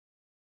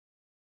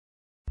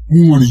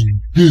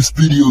Warning, this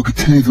video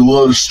contains a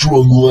lot of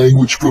strong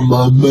language from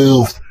my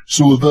mouth,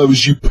 so if I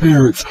was your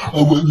parents,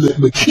 I wouldn't let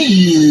my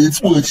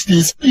kids watch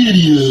this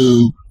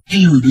video.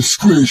 Viewer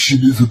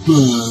discretion is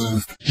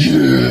advised.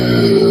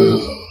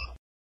 Yeah!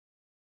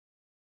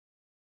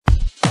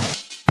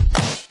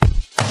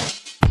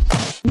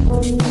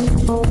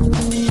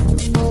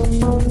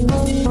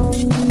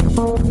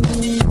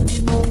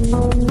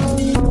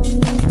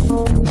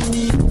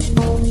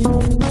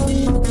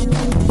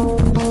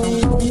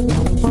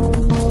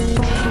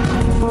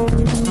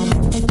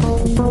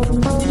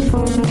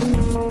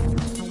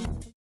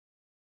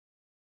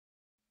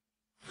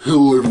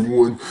 Hello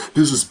everyone,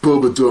 this is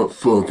Bubba Duck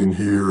Funkin'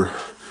 here.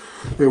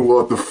 And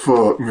what the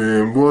fuck,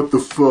 man, what the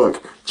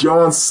fuck?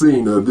 John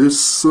Cena,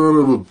 this son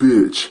of a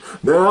bitch.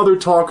 Now they're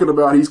talking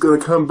about he's gonna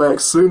come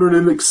back sooner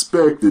than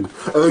expected.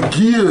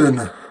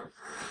 Again!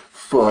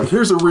 Fuck,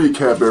 here's a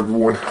recap,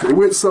 everyone. It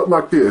went something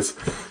like this.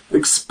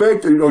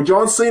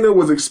 John Cena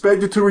was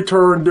expected to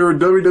return during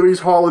WWE's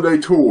holiday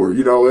tour,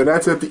 and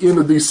that's at the end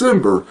of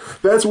December.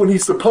 That's when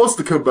he's supposed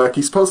to come back.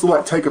 He's supposed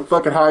to, take a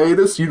fucking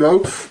hiatus,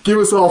 give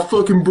us all a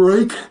fucking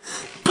break.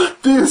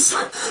 But this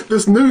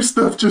new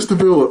stuff just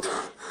developed.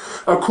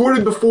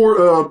 According to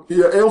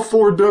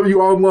L4W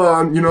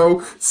Online,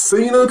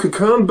 Cena could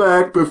come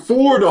back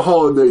before the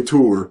holiday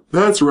tour.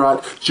 That's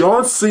right.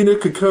 John Cena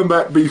could come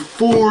back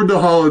before the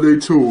holiday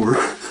tour.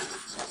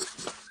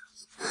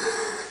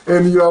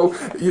 And,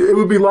 it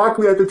would be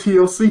likely at the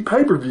TLC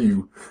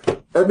pay-per-view.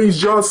 That means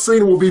John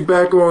Cena will be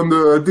back on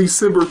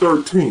December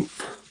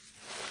 13th.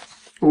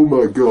 Oh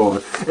my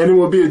god. And it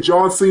will be at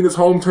John Cena's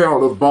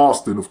hometown of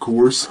Boston, of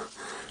course.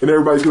 And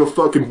everybody's gonna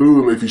fucking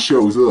boo him if he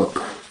shows up.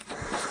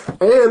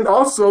 And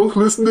also,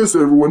 listen to this,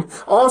 everyone.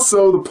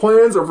 Also, the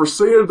plans are for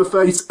Cena to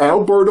face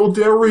Alberto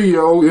Del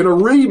Rio in a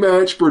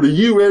rematch for the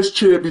U.S.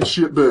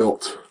 Championship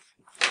belt.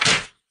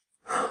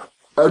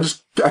 I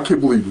can't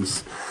believe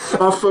this.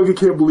 I fucking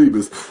can't believe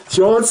this.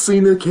 John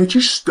Cena, can't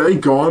you stay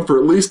gone for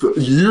at least a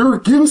year?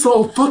 Give us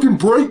all a fucking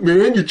break,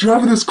 man. You're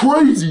driving us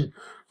crazy.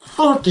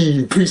 Fuck you,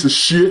 you piece of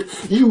shit.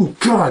 You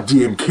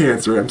goddamn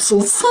cancer. I'm so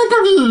sick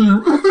of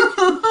you.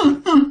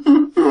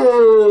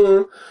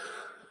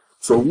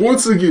 So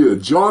once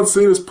again, John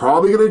Cena's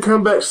probably going to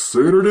come back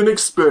sooner than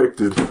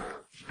expected.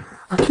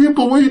 I can't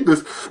believe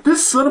this.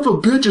 This son of a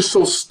bitch is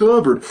so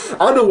stubborn.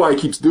 I know why he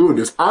keeps doing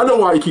this. I know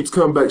why he keeps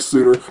coming back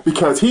sooner.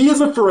 Because he is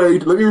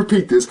afraid, let me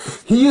repeat this,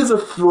 he is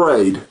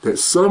afraid that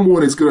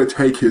someone is going to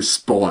take his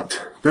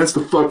spot. That's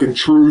the fucking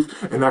truth,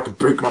 and I can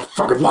break my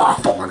fucking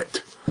life on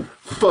it.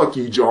 Fuck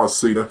you, John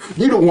Cena.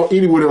 You don't want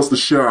anyone else to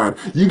shine.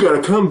 You gotta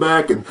come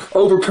back and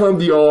overcome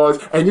the odds,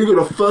 and you're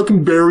gonna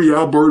fucking bury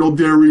Alberto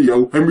Del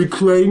Rio and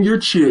reclaim your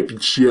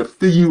championship,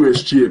 the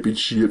U.S.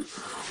 Championship.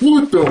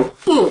 What the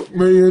fuck,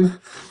 man?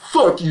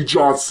 Fuck you,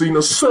 John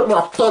Cena. Suck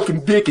my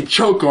fucking dick and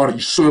choke on it,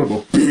 you son of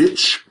a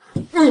bitch.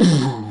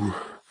 Ooh.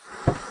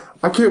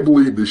 I can't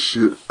believe this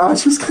shit. I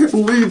just can't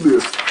believe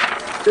this.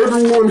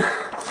 Everyone,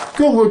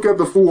 go look at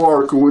the full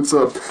article. It's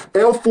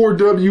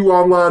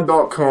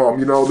L4WOnline.com.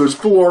 There's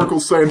full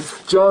article saying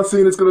John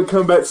Cena's gonna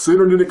come back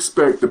sooner than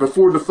expected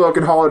before the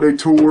fucking holiday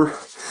tour.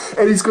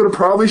 And he's gonna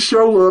probably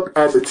show up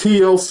at the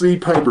TLC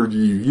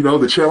pay-per-view,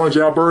 to challenge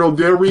Alberto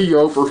Del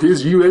Rio for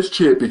his U.S.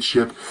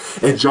 Championship.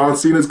 And John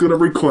Cena's gonna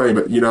reclaim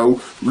it,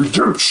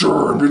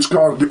 redemption, it's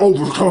gotta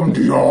overcome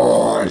the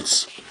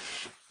odds.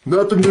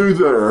 Nothing new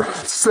there.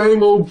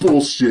 Same old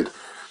bullshit.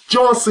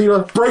 John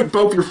Cena, break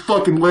both your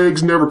fucking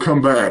legs, never come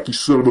back, you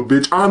son of a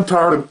bitch. I'm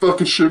tired of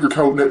fucking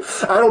sugarcoating it.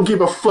 I don't give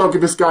a fuck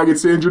if this guy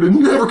gets injured and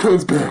never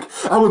comes back.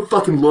 I would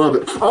fucking love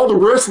it. All the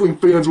wrestling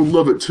fans would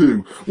love it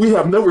too. We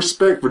have no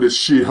respect for this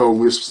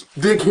shithole, this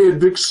dickhead,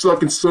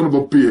 dick-sucking son of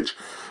a bitch.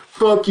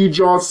 Fuck you,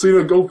 John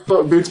Cena. Go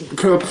fuck bitch.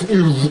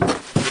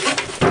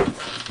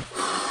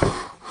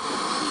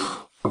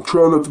 I'm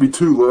trying not to be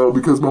too loud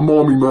because my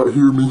mommy might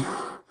hear me.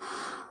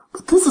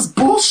 But this is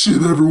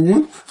bullshit,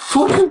 everyone.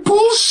 Fucking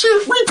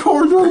bullshit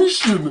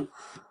retardation.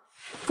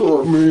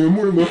 Fuck, man,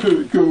 where my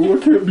head go? I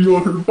can't be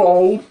on here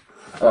bald.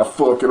 Ah,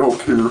 fuck, I don't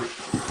care.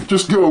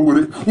 Just go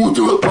with it. We'll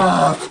do it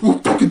live. We'll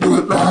fucking do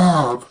it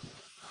live.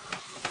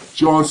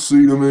 John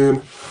Cena,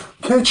 man.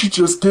 Can't you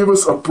just give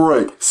us a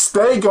break?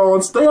 Stay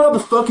gone. Stay out of the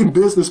fucking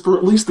business for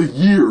at least a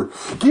year.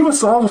 Give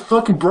us all a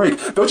fucking break.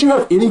 Don't you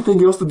have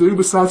anything else to do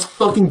besides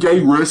fucking gay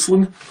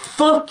wrestling?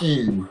 Fuck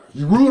you.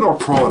 You ruined our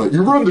product.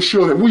 You ruined the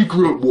show that we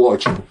grew up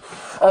watching.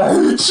 I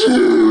hate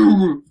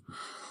you.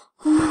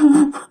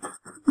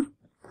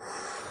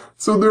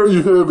 So there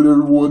you have it,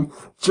 everyone.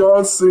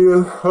 John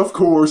Cena, of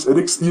course, and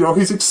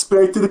he's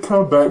expected to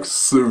come back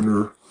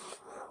sooner.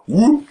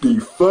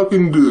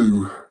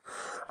 Whoop-de-fucking-do.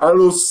 I don't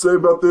know what to say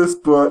about this,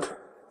 but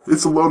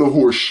it's a load of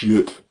horse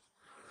shit.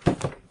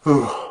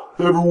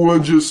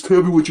 Everyone, just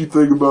tell me what you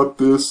think about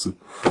this.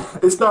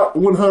 It's not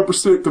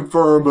 100%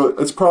 confirmed, but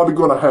it's probably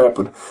going to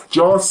happen.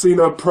 John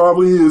Cena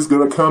probably is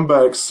going to come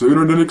back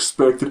sooner than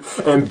expected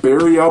and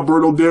bury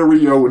Alberto Del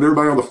Rio and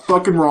everybody on the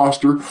fucking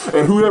roster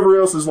and whoever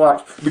else is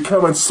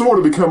becoming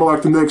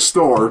like the next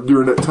star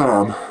during that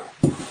time.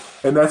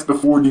 And that's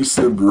before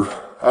December.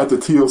 at the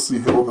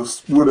TLC held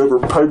this whatever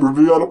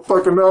pay-per-view. I don't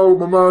fucking know.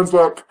 My mind's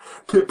like,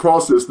 can't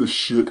process this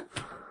shit.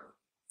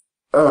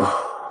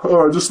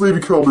 Alright, just leave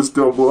your comments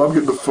down below. I'm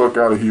getting the fuck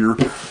out of here.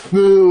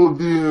 Now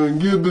then,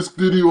 give this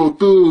video a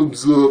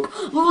thumbs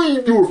up,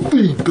 leave your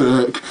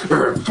feedback,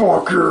 and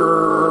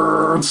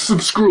fucking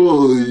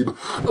subscribe.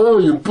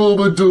 I am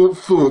Bubba Duck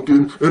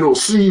Funkin', and I'll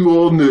see you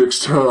all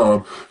next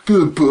time.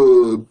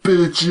 Goodbye,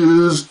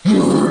 bitches.